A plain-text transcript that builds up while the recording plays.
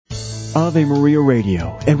Ave Maria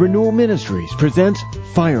Radio and Renewal Ministries presents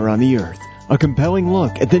Fire on the Earth, a compelling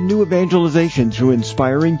look at the new evangelization through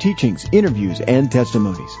inspiring teachings, interviews, and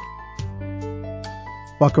testimonies.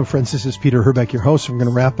 Welcome, friends. This is Peter Herbeck, your host. We're going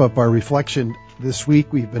to wrap up our reflection this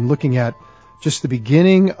week. We've been looking at just the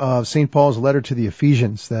beginning of St. Paul's letter to the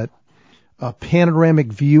Ephesians, that a panoramic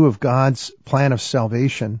view of God's plan of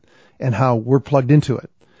salvation and how we're plugged into it,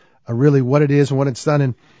 really what it is and what it's done.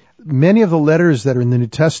 And many of the letters that are in the New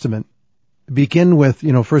Testament begin with,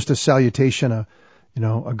 first a salutation,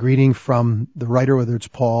 a greeting from the writer, whether it's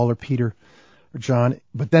Paul or Peter or John.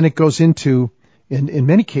 But then it goes into, in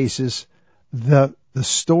many cases, the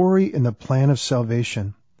story and the plan of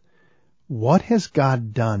salvation. What has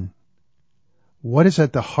God done? What is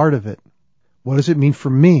at the heart of it? What does it mean for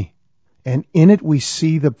me? And in it we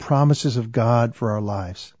see the promises of God for our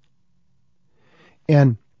lives.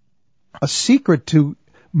 And a secret to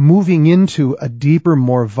moving into a deeper,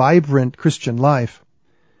 more vibrant Christian life,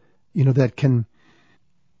 that can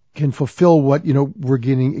fulfill what, we're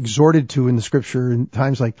getting exhorted to in the scripture in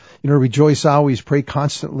times like, rejoice always, pray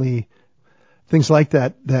constantly, things like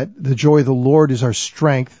that the joy of the Lord is our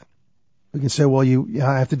strength. We can say, well,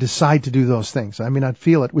 I have to decide to do those things. I may not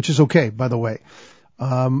feel it, which is okay, by the way.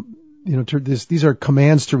 These are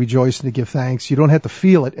commands to rejoice and to give thanks. You don't have to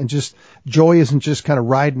feel it, and joy isn't just kind of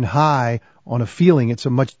riding high on a feeling. It's a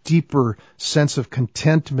much deeper sense of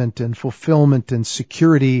contentment and fulfillment and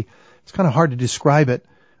security. It's kind of hard to describe it,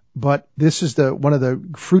 but this is one of the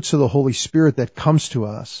fruits of the Holy Spirit that comes to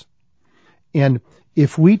us. And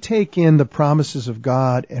if we take in the promises of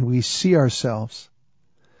God and we see ourselves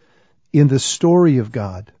in the story of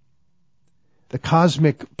God, the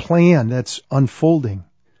cosmic plan that's unfolding,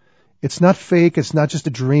 it's not fake, it's not just a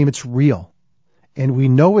dream, it's real. And we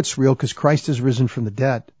know it's real because Christ has risen from the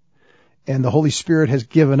dead. And the Holy Spirit has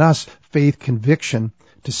given us faith, conviction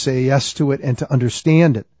to say yes to it and to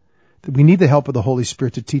understand it. That we need the help of the Holy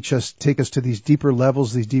Spirit to take us to these deeper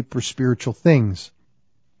levels, these deeper spiritual things.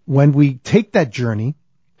 When we take that journey,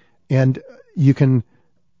 and you can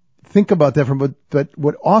think about that but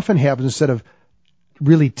what often happens, instead of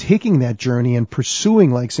really taking that journey and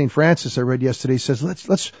pursuing, like St. Francis I read yesterday says,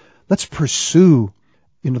 let's pursue,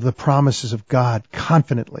 the promises of God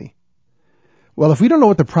confidently. Well, if we don't know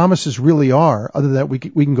what the promises really are, other than that we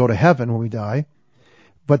can go to heaven when we die,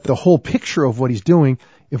 but the whole picture of what he's doing,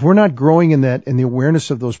 if we're not growing in the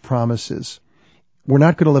awareness of those promises, we're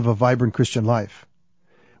not going to live a vibrant Christian life.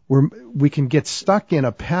 We can get stuck in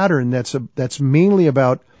a pattern that's mainly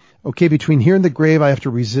about, okay, between here and the grave I have to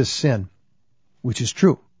resist sin, which is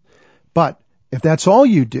true. But if that's all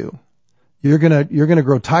you do, you're gonna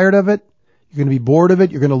grow tired of it. You're gonna be bored of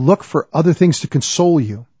it. You're gonna look for other things to console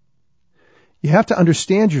you. You have to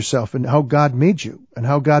understand yourself and how God made you and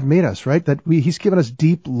how God made us, right? That He's given us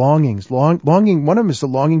deep longings. Longing. One of them is the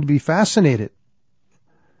longing to be fascinated,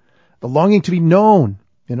 the longing to be known,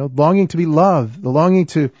 longing to be loved, the longing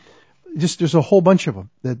to there's a whole bunch of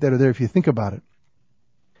them that are there if you think about it.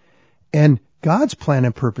 And God's plan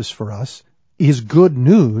and purpose for us is good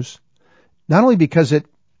news, not only because it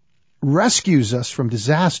rescues us from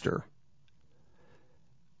disaster,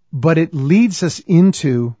 but it leads us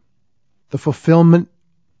into the fulfillment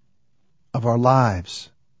of our lives,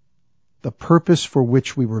 the purpose for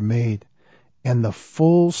which we were made, and the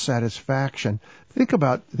full satisfaction. Think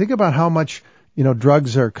about how much,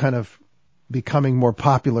 drugs are kind of becoming more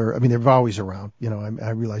popular. I mean, they're always around,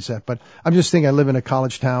 I realize that, but I'm just thinking I live in a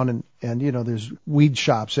college town and there's weed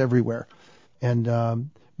shops everywhere. And,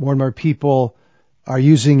 more and more people are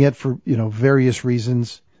using it for, various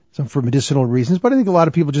reasons, some for medicinal reasons, but I think a lot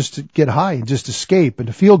of people just to get high and just escape and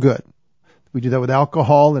to feel good. We do that with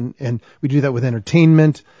alcohol and we do that with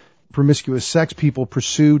entertainment, promiscuous sex. People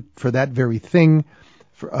pursue for that very thing,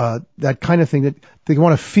 for, that kind of thing that they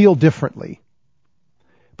want to feel differently.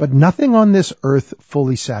 But nothing on this earth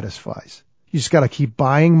fully satisfies. You just got to keep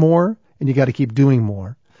buying more and you got to keep doing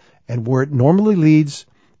more. And where it normally leads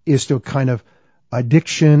is to a kind of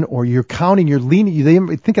addiction, or you're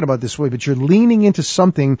thinking about it this way, but you're leaning into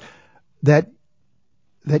something that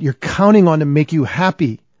you're counting on to make you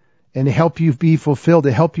happy and to help you be fulfilled,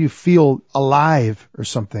 to help you feel alive or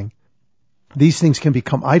something. These things can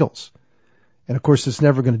become idols. And of course, it's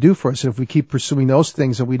never going to do for us. If we keep pursuing those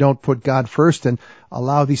things and we don't put God first and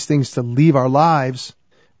allow these things to leave our lives,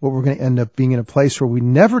 what we're going to end up being in a place where we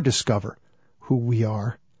never discover who we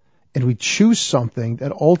are. And we choose something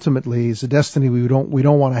that ultimately is a destiny we don't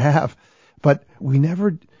want to have. But we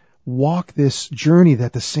never walk this journey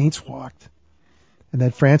that the saints walked. And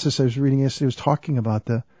that Francis, I was reading yesterday, was talking about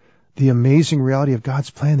the amazing reality of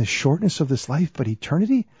God's plan, the shortness of this life, but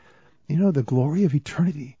eternity, the glory of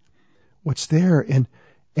eternity. what's there.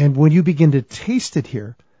 And when you begin to taste it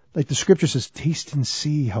here, like the scripture says, taste and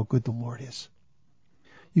see how good the Lord is.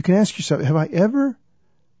 You can ask yourself,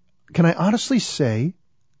 can I honestly say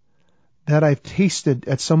that I've tasted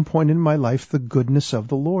at some point in my life the goodness of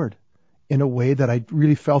the Lord in a way that I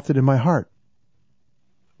really felt it in my heart?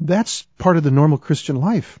 That's part of the normal Christian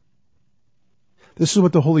life. This is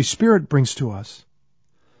what the Holy Spirit brings to us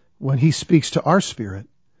when He speaks to our spirit,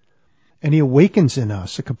 and He awakens in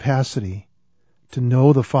us a capacity to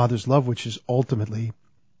know the Father's love, which is ultimately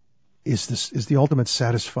is the ultimate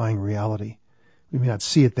satisfying reality. We may not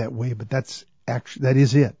see it that way, but that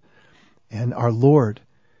is it. And our Lord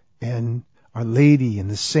and Our Lady and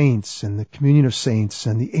the saints and the communion of saints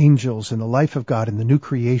and the angels and the life of God and the new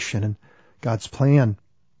creation and God's plan.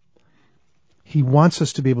 He wants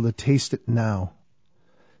us to be able to taste it now.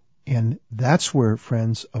 And that's where,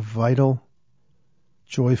 friends, a vital,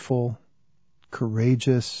 joyful,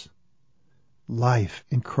 courageous life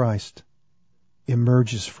in Christ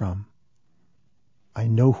emerges from. I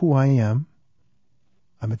know who I am.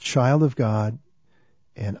 I'm a child of God,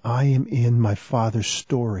 and I am in my Father's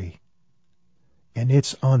story. And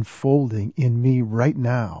it's unfolding in me right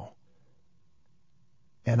now.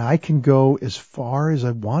 And I can go as far as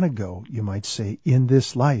I want to go, you might say, in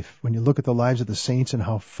this life. When you look at the lives of the saints and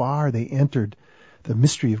how far they entered the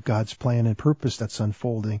mystery of God's plan and purpose that's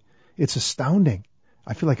unfolding, it's astounding.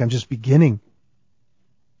 I feel like I'm just beginning.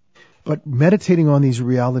 But meditating on these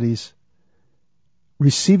realities,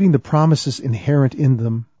 receiving the promises inherent in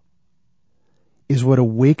them, is what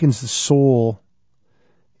awakens the soul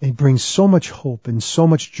and brings so much hope and so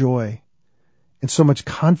much joy and so much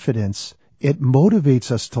confidence. It motivates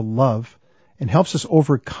us to love and helps us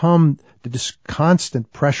overcome the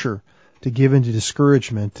constant pressure to give into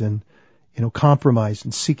discouragement and, compromise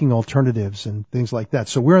and seeking alternatives and things like that.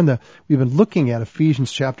 So we've been looking at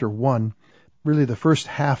Ephesians chapter 1, really the first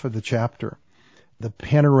half of the chapter, the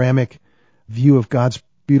panoramic view of God's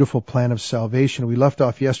beautiful plan of salvation. We left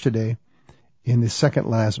off yesterday in the second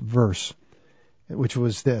last verse, which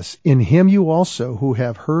was this: in Him you also, who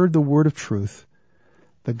have heard the word of truth,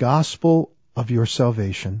 the gospel of your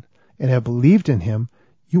salvation, and have believed in Him,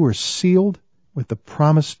 you are sealed with the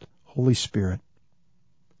promised Holy Spirit.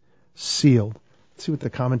 Sealed. Let's see what the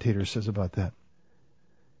commentator says about that.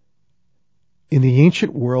 In the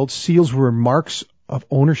ancient world, seals were marks of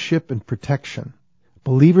ownership and protection.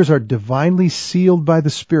 Believers are divinely sealed by the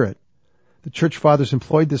Spirit. The Church Fathers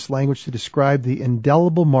employed this language to describe the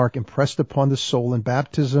indelible mark impressed upon the soul in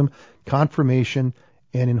baptism, confirmation,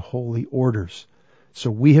 and in holy orders. So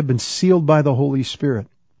we have been sealed by the Holy Spirit,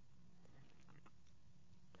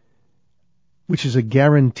 which is a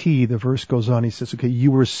guarantee. The verse goes on. He says, okay, you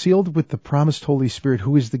were sealed with the promised Holy Spirit,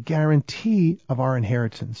 who is the guarantee of our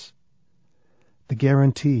inheritance. The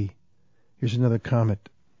guarantee. Here's another comment.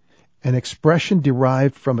 An expression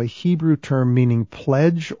derived from a Hebrew term meaning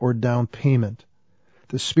pledge or down payment.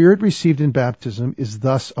 The Spirit received in baptism is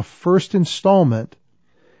thus a first installment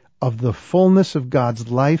of the fullness of God's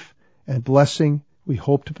life and blessing we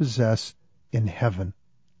hope to possess in heaven.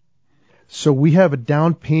 So we have a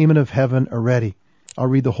down payment of heaven already. I'll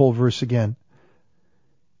read the whole verse again.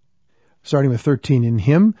 Starting with 13. In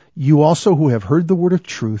Him, you also who have heard the word of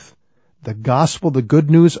truth, the gospel, the good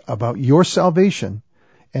news about your salvation,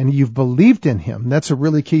 and you've believed in Him. That's a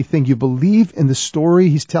really key thing. You believe in the story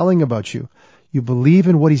He's telling about you. You believe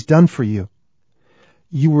in what He's done for you.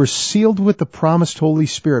 You were sealed with the promised Holy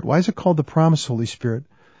Spirit. Why is it called the promised Holy Spirit?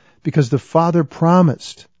 Because the Father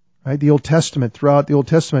promised, right? Throughout the Old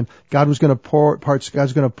Testament, God's going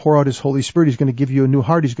to pour out His Holy Spirit. He's going to give you a new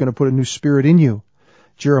heart. He's going to put a new spirit in you.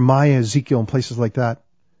 Jeremiah, Ezekiel, and places like that.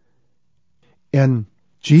 And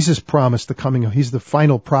Jesus promised the coming of, He's the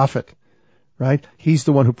final prophet, right? He's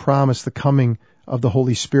the one who promised the coming of the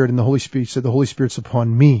Holy Spirit. And the Holy Spirit said, the Holy Spirit's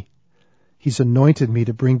upon me. He's anointed me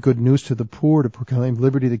to bring good news to the poor, to proclaim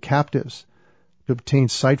liberty to the captives, to obtain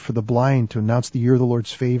sight for the blind, to announce the year of the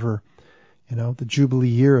Lord's favor, the Jubilee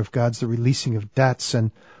year of God's, the releasing of debts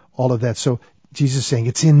and all of that. So Jesus is saying,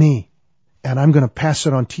 it's in me, and I'm going to pass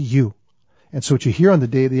it on to you. And so what you hear on the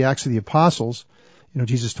day of the Acts of the Apostles,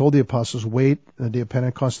 Jesus told the apostles, wait, on the day of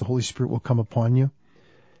Pentecost, the Holy Spirit will come upon you.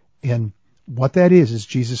 And what that is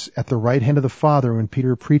Jesus at the right hand of the Father. When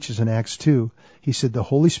Peter preaches in Acts 2, he said the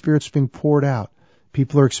Holy Spirit's being poured out.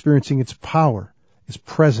 People are experiencing its power, its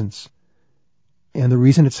presence. And the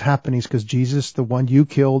reason it's happening is because Jesus, the one you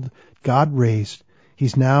killed, God raised.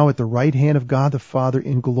 He's now at the right hand of God the Father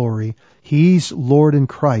in glory. He's Lord in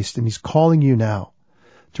Christ, and He's calling you now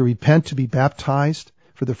to repent, to be baptized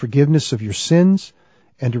for the forgiveness of your sins,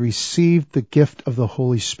 and to receive the gift of the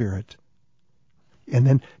Holy Spirit. and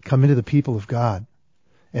then come into the people of God.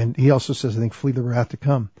 And he also says, I think, flee the wrath to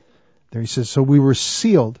come. There he says, so we were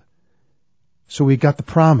sealed. So we got the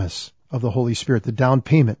promise of the Holy Spirit, the down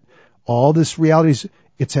payment. All this reality,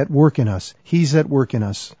 it's at work in us. He's at work in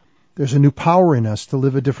us. There's a new power in us to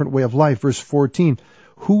live a different way of life. Verse 14,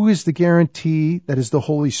 who is the guarantee, that is the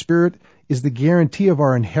Holy Spirit, is the guarantee of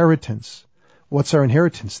our inheritance. What's our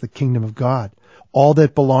inheritance? The kingdom of God. All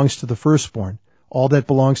that belongs to the firstborn. All that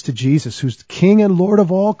belongs to Jesus, who's the King and Lord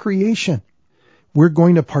of all creation. We're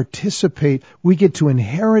going to participate. We get to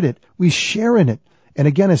inherit it. We share in it. And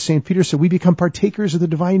again, as St. Peter said, we become partakers of the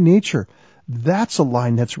divine nature. That's a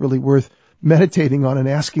line that's really worth meditating on and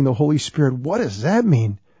asking the Holy Spirit, what does that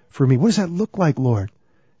mean for me? What does that look like, Lord?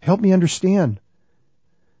 Help me understand.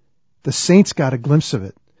 The saints got a glimpse of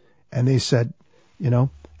it, and they said,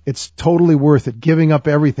 it's totally worth it. Giving up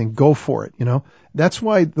everything. Go for it, That's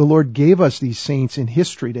why the Lord gave us these saints in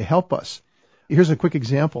history to help us. Here's a quick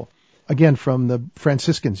example. Again, from the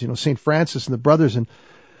Franciscans, St. Francis and the brothers. And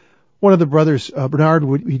one of the brothers, Bernard,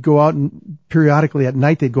 he'd go out and periodically at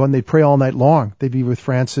night, they'd go out and they'd pray all night long. They'd be with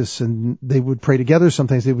Francis and they would pray together.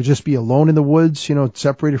 Sometimes they would just be alone in the woods,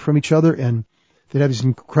 separated from each other. And they'd have these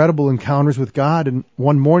incredible encounters with God. And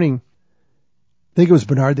one morning, I think it was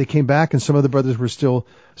Bernard, they came back and some of the brothers were still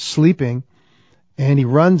sleeping. And he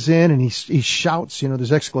runs in and he shouts,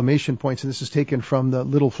 there's exclamation points. And this is taken from the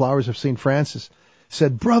Little Flowers of St. Francis.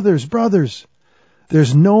 Said, brothers,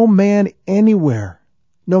 there's no man anywhere,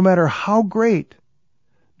 no matter how great,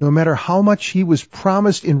 no matter how much he was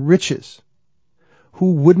promised in riches,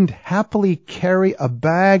 who wouldn't happily carry a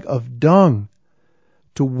bag of dung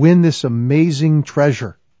to win this amazing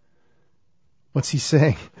treasure. What's he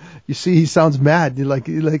saying? You see, he sounds mad, like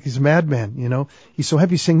he's a madman, He's so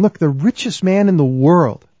happy. He's saying, look, the richest man in the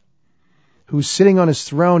world, who's sitting on his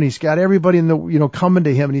throne, he's got everybody in the, coming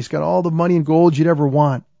to him, and he's got all the money and gold you'd ever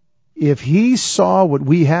want. If he saw what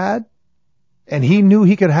we had, and he knew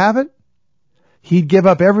he could have it, he'd give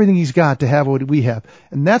up everything he's got to have what we have.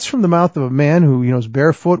 And that's from the mouth of a man who, is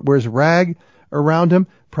barefoot, wears a rag around him,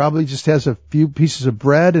 probably just has a few pieces of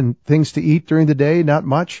bread and things to eat during the day, not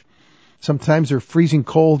much. Sometimes they're freezing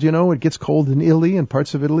cold, it gets cold in Italy and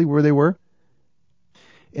parts of Italy where they were.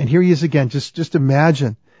 And here he is again, just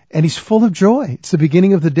imagine. And he's full of joy. It's the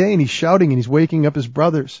beginning of the day, and he's shouting, and he's waking up his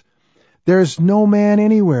brothers. There's no man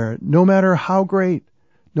anywhere, no matter how great,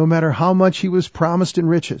 no matter how much he was promised in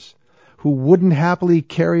riches, who wouldn't happily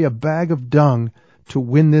carry a bag of dung to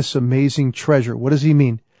win this amazing treasure. What does he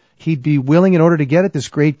mean? He'd be willing, in order to get it, this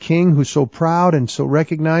great king who's so proud and so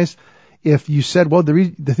recognized. If you said, well,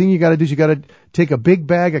 the thing you got to do is you got to take a big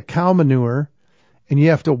bag of cow manure, and you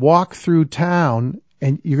have to walk through town,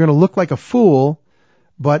 and you're going to look like a fool.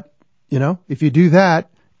 But, if you do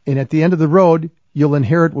that, and at the end of the road, you'll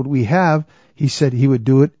inherit what we have. He said he would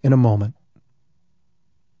do it in a moment.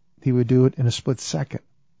 He would do it in a split second.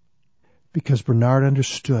 Because Bernard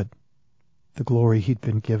understood the glory he'd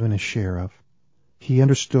been given a share of. He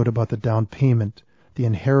understood about the down payment, the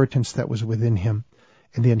inheritance that was within him.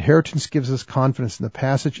 And the inheritance gives us confidence. And the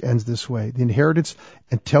passage ends this way. The inheritance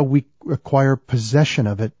until we acquire possession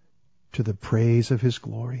of it to the praise of his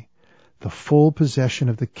glory. The full possession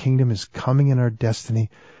of the kingdom is coming in our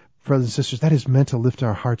destiny. Brothers and sisters, that is meant to lift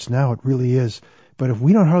our hearts now. It really is. But if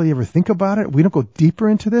we don't hardly ever think about it, we don't go deeper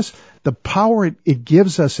into this, the power it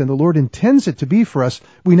gives us and the Lord intends it to be for us,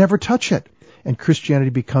 we never touch it. And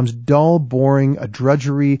Christianity becomes dull, boring, a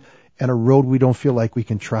drudgery, and a road we don't feel like we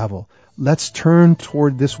can travel. Let's turn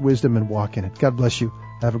toward this wisdom and walk in it. God bless you.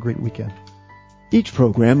 Have a great weekend. Each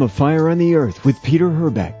program of Fire on the Earth with Peter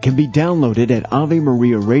Herbeck can be downloaded at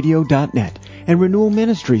AveMariaRadio.net and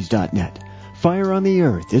RenewalMinistries.net. Fire on the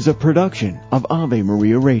Earth is a production of Ave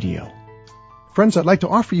Maria Radio. Friends, I'd like to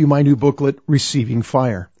offer you my new booklet, Receiving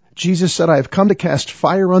Fire. Jesus said, I have come to cast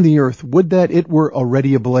fire on the earth. Would that it were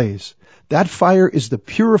already ablaze. That fire is the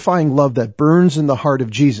purifying love that burns in the heart of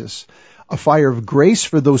Jesus. A fire of grace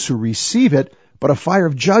for those who receive it, but a fire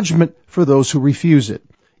of judgment for those who refuse it.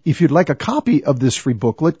 If you'd like a copy of this free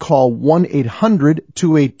booklet, call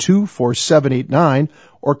 1-800-282-4789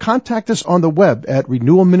 or contact us on the web at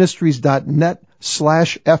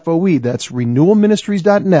renewalministries.net/FOE. That's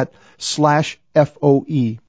renewalministries.net/FOE.